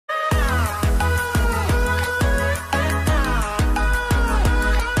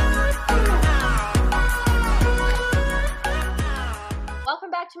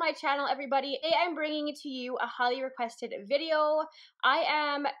my channel, everybody. Today I'm bringing to you a highly requested video. I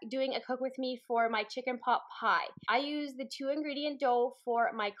am doing a cook with me for my chicken pot pie. I use the 2-ingredient dough for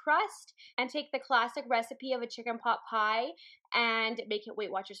my crust and take the classic recipe of a chicken pot pie and make it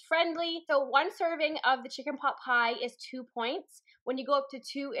Weight Watchers friendly. So 1 serving of the chicken pot pie is 2 points. When you go up to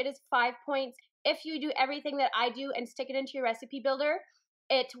 2, it is 5 points. If you do everything that I do and stick it into your recipe builder,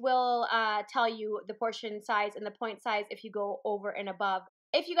 it will tell you the portion size and the point size if you go over and above.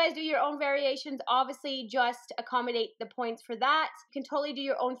 If you guys do your own variations, obviously just accommodate the points for that. You can totally do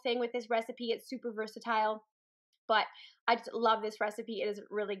your own thing with this recipe. It's super versatile, but I just love this recipe. It is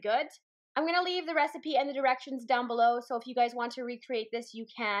really good. I'm going to leave the recipe and the directions down below, so if you guys want to recreate this, you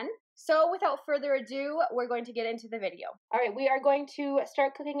can. So without further ado, we're going to get into the video. All right, we are going to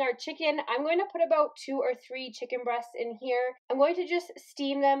start cooking our chicken. I'm going to put about 2 or 3 chicken breasts in here. I'm going to just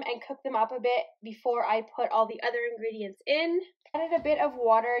steam them and cook them up a bit before I put all the other ingredients in. Added a bit of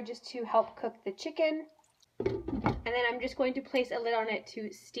water just to help cook the chicken. And then I'm just going to place a lid on it to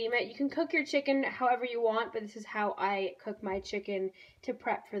steam it. You can cook your chicken however you want, but this is how I cook my chicken to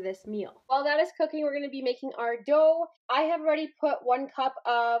prep for this meal. While that is cooking, we're going to be making our dough. I have already put 1 cup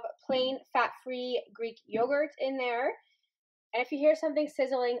of plain fat-free Greek yogurt in there. And if you hear something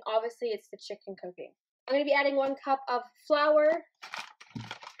sizzling, obviously it's the chicken cooking. I'm going to be adding 1 cup of flour.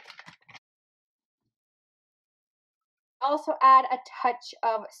 Also add a touch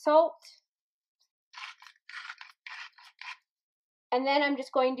of salt. And then I'm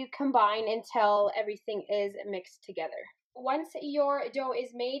just going to combine until everything is mixed together. Once your dough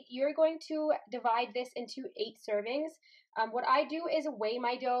is made, you're going to divide this into 8 servings. What I do is weigh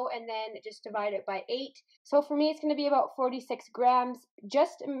my dough and then just divide it by 8. So for me, it's going to be about 46 grams.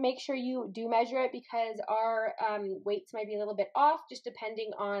 Just make sure you do measure it because our weights might be a little bit off, just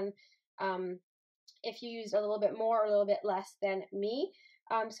depending on if you use a little bit more or a little bit less than me.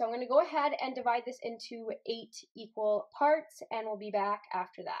 So I'm going to go ahead and divide this into 8 equal parts, and we'll be back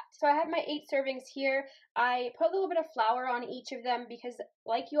after that. So I have my 8 servings here. I put a little bit of flour on each of them because,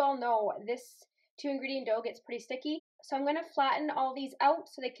 like you all know, this 2-ingredient dough gets pretty sticky. So I'm going to flatten all these out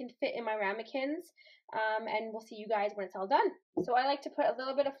so they can fit in my ramekins, and we'll see you guys when it's all done. So I like to put a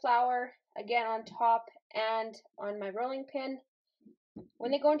little bit of flour, again, on top and on my rolling pin.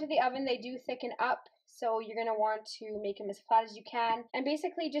 When they go into the oven, they do thicken up. So you're going to want to make them as flat as you can, and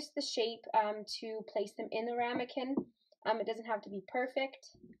basically just the shape to place them in the ramekin. It doesn't have to be perfect.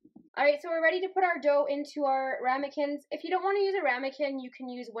 Alright, so we're ready to put our dough into our ramekins. If you don't want to use a ramekin, you can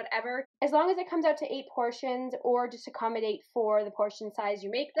use whatever, as long as it comes out to 8 portions or just accommodate for the portion size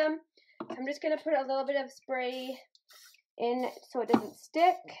you make them. So I'm just going to put a little bit of spray in so it doesn't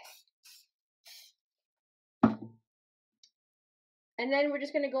stick. And then we're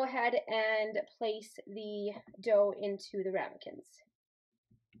just going to go ahead and place the dough into the ramekins.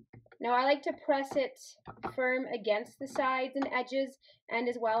 Now I like to press it firm against the sides and edges and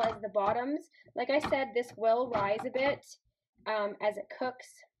as well as the bottoms. Like I said, this will rise a bit as it cooks.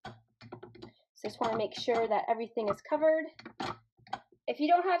 So just want to make sure that everything is covered. If you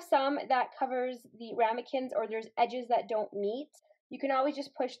don't have some that covers the ramekins or there's edges that don't meet, you can always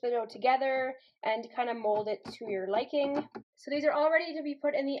just push the dough together and kind of mold it to your liking. So these are all ready to be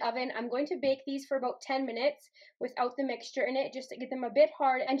put in the oven. I'm going to bake these for about 10 minutes without the mixture in it, just to get them a bit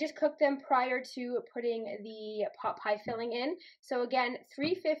hard and just cook them prior to putting the pot pie filling in. So again,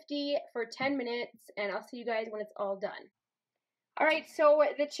 350 for 10 minutes, and I'll see you guys when it's all done. Alright, so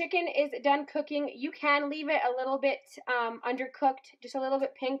the chicken is done cooking. You can leave it a little bit undercooked, just a little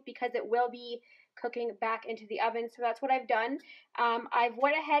bit pink, because it will be cooking back into the oven. So that's what I've done. I've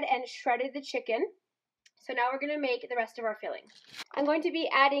went ahead and shredded the chicken. So now we're going to make the rest of our filling. I'm going to be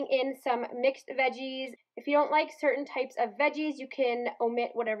adding in some mixed veggies. If you don't like certain types of veggies, you can omit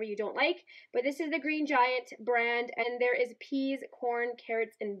whatever you don't like. But this is the Green Giant brand, and there is peas, corn,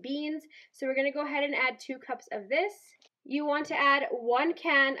 carrots, and beans. So we're going to go ahead and add 2 cups of this. You want to add 1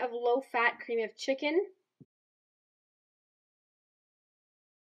 can of low-fat cream of chicken,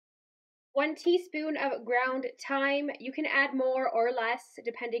 1 teaspoon of ground thyme. You can add more or less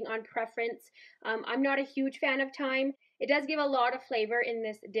depending on preference. I'm not a huge fan of thyme. It does give a lot of flavor in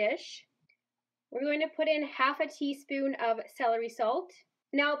this dish. We're going to put in ½ a teaspoon of celery salt.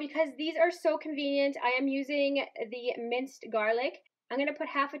 Now, because these are so convenient, I am using the minced garlic. I'm going to put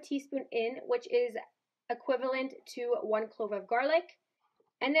 ½ a teaspoon in, which is equivalent to 1 clove of garlic.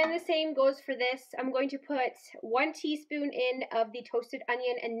 And then the same goes for this. I'm going to put 1 teaspoon in of the toasted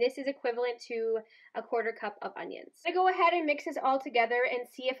onion, and this is equivalent to a ¼ cup of onions. I go ahead and mix this all together and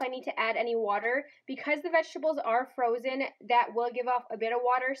see if I need to add any water. Because the vegetables are frozen, that will give off a bit of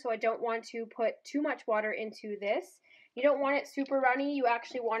water, so I don't want to put too much water into this. You don't want it super runny. You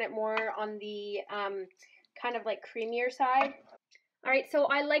actually want it more on the kind of like creamier side. All right, so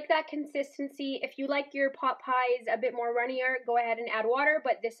I like that consistency. If you like your pot pies a bit more runnier, go ahead and add water,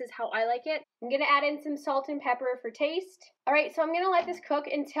 but this is how I like it. I'm gonna add in some salt and pepper for taste. All right, so I'm gonna let this cook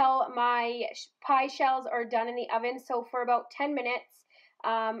until my pie shells are done in the oven, so for about 10 minutes,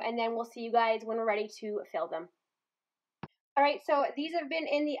 and then we'll see you guys when we're ready to fill them. All right, so these have been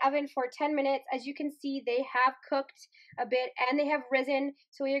in the oven for 10 minutes. As you can see, they have cooked a bit and they have risen.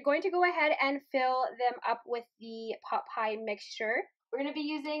 So we are going to go ahead and fill them up with the pot pie mixture. We're going to be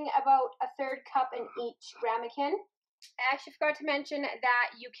using about a 1/3 cup in each ramekin. I actually forgot to mention that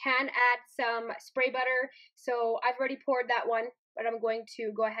you can add some spray butter. So I've already poured that one, but I'm going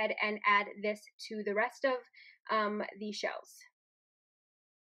to go ahead and add this to the rest of the shells.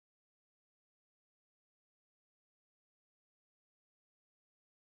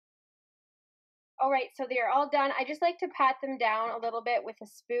 All right, so they are all done. I just like to pat them down a little bit with a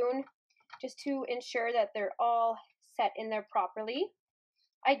spoon just to ensure that they're all set in there properly.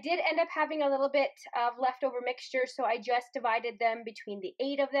 I did end up having a little bit of leftover mixture, so I just divided them between the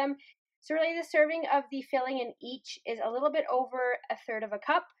 8 of them. So really the serving of the filling in each is a little bit over a 1/3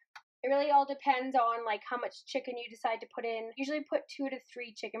 cup. It really all depends on like how much chicken you decide to put in. Usually put 2 to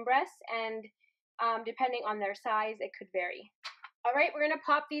 3 chicken breasts, and depending on their size, it could vary. All right, we're gonna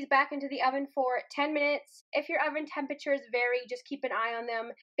pop these back into the oven for 10 minutes. If your oven temperatures vary, just keep an eye on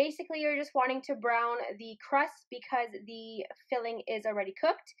them. Basically, you're just wanting to brown the crust because the filling is already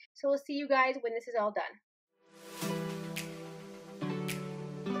cooked. So we'll see you guys when this is all done.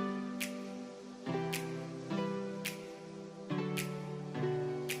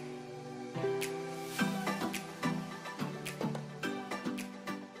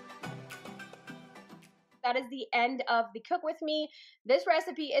 That is the end of the cook with me. This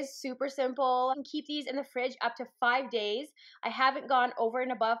recipe is super simple. You can keep these in the fridge up to 5 days. I haven't gone over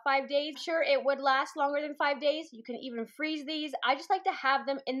and above 5 days. Sure, it would last longer than 5 days. You can even freeze these. I just like to have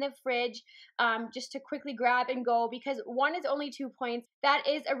them in the fridge just to quickly grab and go, because one is only 2 points. That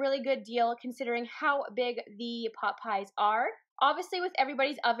is a really good deal considering how big the pot pies are. Obviously, with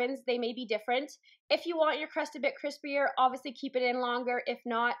everybody's ovens, they may be different. If you want your crust a bit crispier, obviously keep it in longer. If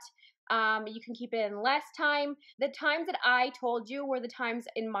not, you can keep it in less time. The times that I told you were the times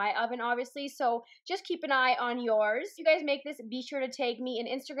in my oven, obviously, so just keep an eye on yours. If you guys make this, be sure to tag me in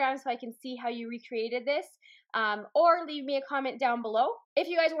Instagram so I can see how you recreated this, or leave me a comment down below. If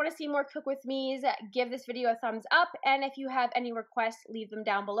you guys want to see more cook with me's, give this video a thumbs up, and if you have any requests, leave them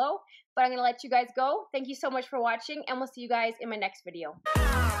down below. But I'm going to let you guys go. Thank you so much for watching, and we'll see you guys in my next video.